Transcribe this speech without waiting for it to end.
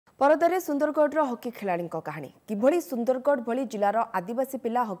परदारे Sundargarh hockey खिलाड़ी कहानी किभली सुंदरगढ़ भली जिलार आदिवासी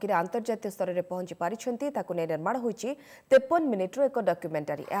पिला हॉकी अंतर्जातीय स्तर में पहुंची पारिछंती ताकु नै निर्माण होईची 53 मिनिट्र एक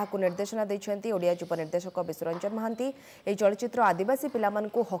डॉक्यूमेंटरी याकु निर्देशना दैछंती ओडिया युवा निर्देशक विश्वरंजन महांती। एही चलचित्र आदिवासी पिला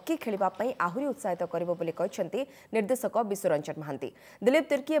मानकु हॉकी खेलिबा पई आहुरी उत्साहित करिवो बोली कहछंती निर्देशक विश्वरंजन महांती। दिलीप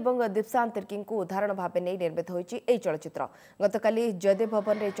तिर्की एवं दीपशांत तिर्की को उदाहरण भाव में निर्मित होईची एही चलचित्र। गतकाली जयदेव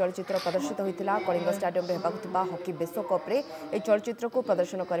भवन रे चलचित्र प्रदर्शित होइतिला। कलिंग स्टेडियम रे हेबाकु थिबा हॉकी विश्वकप रे एही चलचित्र को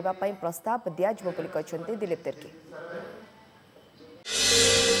प्रदर्शन करबा प्रस्ताव दियाजिबो बोली कहछन्ती दिलीप तिर्की।